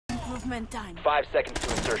Movement time. 5 seconds to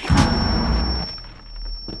insertion.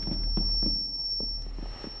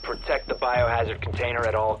 Protect the biohazard container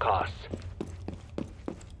at all costs.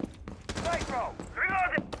 Nitro!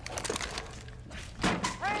 Reloaded!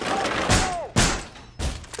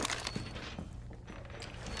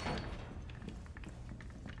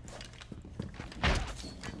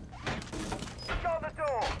 Show the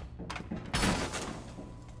door!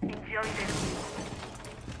 Enjoy this.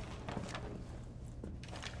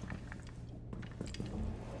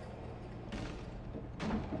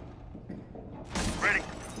 Ready.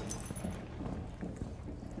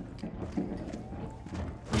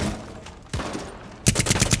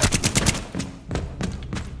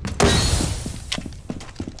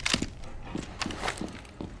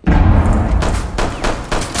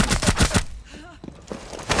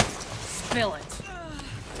 Spill it.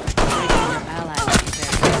 Making your ally look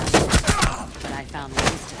very bad. But I found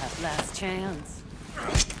ways to have last chance.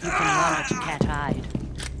 You can run, but you can't hide.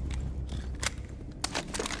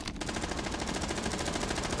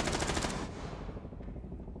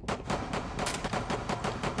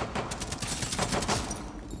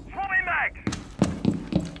 Swarming mag!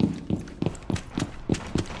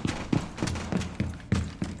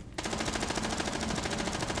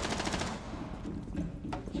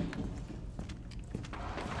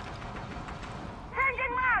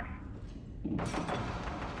 Changing mags!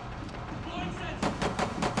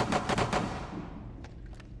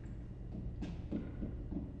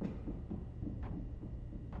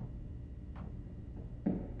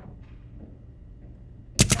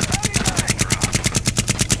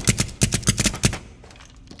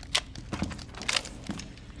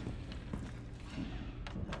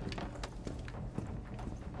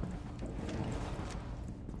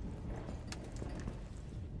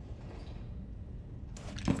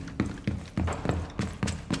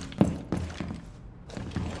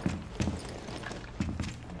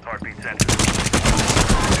 Heartbeat sensor.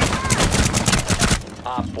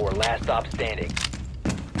 Op 4, last stop standing.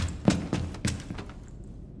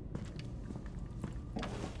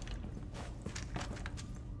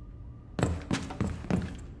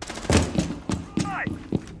 Hi!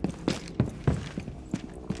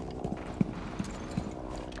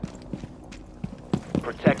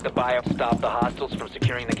 Protect the bio. Stop the hostiles from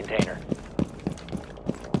securing the container.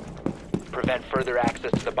 Prevent further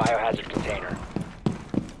access to the biohazard container.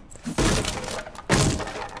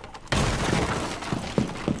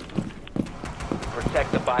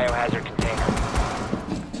 Protect the biohazard container.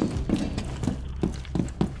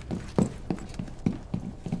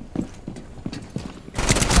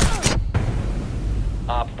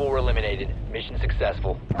 Op 4 eliminated. Mission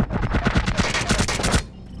successful.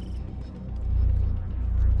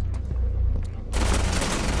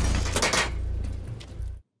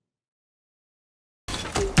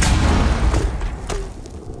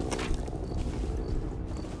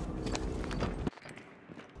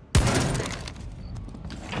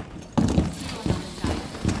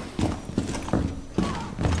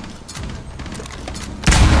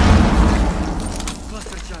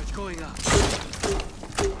 Cluster charge going up.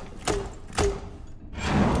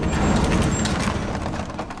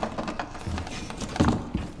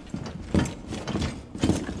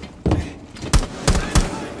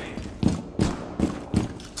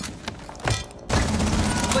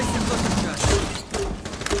 Placing cluster charge.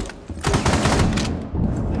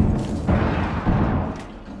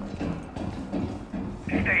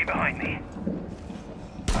 Stay behind me.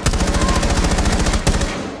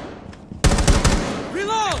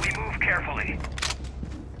 Reload! We move carefully.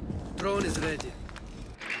 Drone is ready.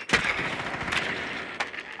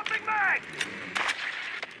 A big mag!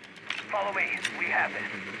 Follow me. We have it.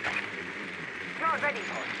 Drone ready.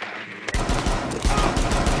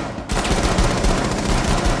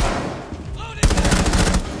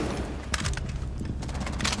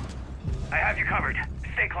 I have you covered.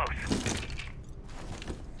 Stay close.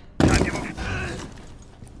 Time to move.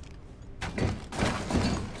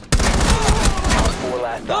 Op 4,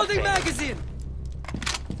 last stop Loading standing. magazine!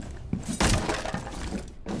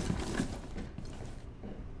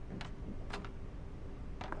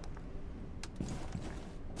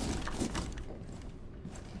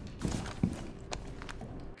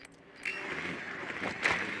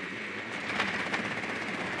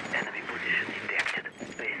 Enemy position detected.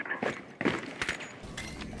 Basement.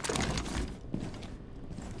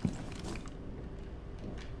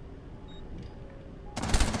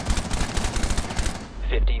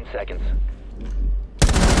 15 seconds.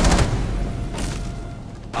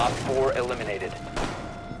 Op 4 eliminated.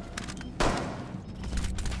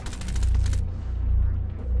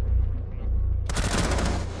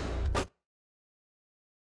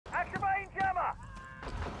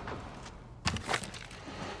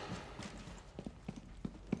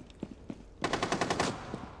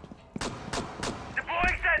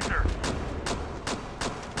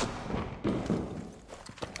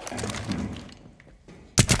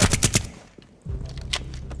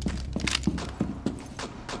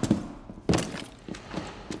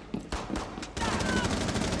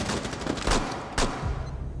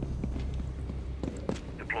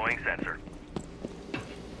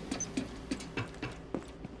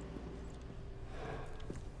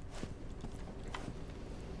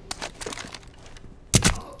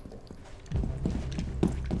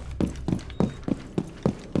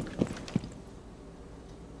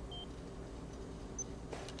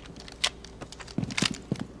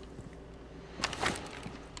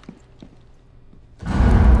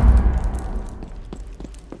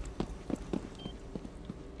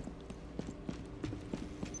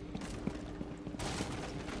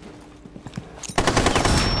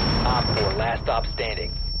 Last stop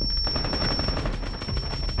standing.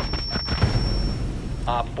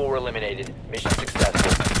 Op 4 eliminated. Mission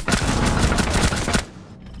successful.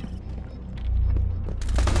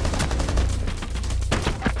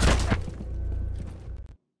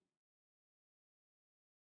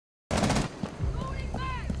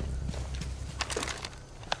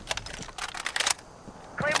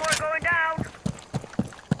 Claymore going down.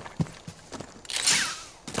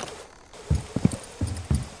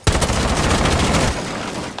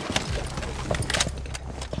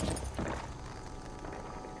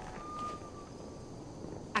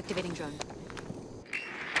 Activating drone.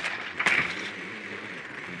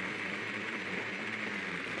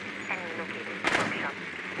 Enemy located. Workshop.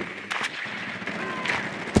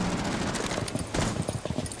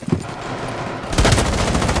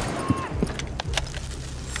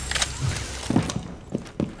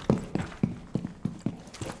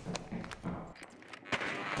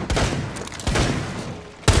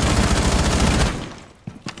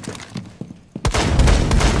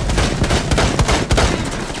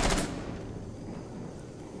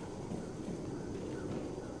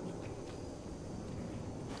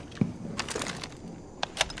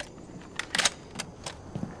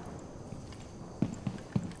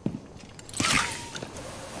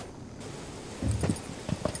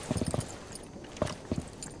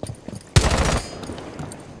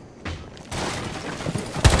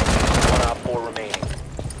 One Op 4 remaining.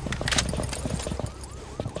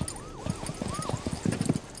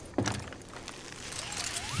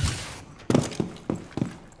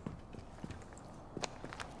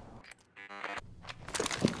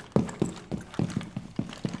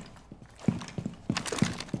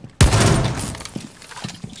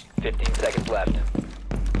 Fifteen seconds left. 10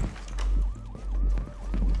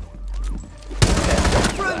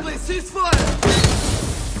 seconds Friendly, left. ceasefire!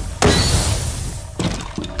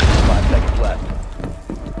 5 seconds left.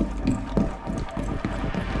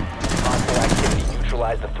 Hostile activity.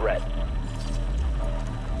 Neutralize the threat.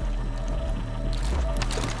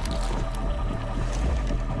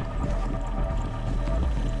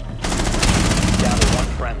 Down to 1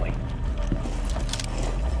 friendly.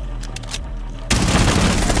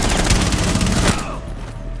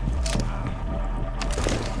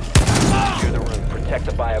 Secure the room. Protect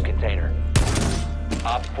the biocontainer.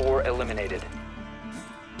 Op 4 eliminated.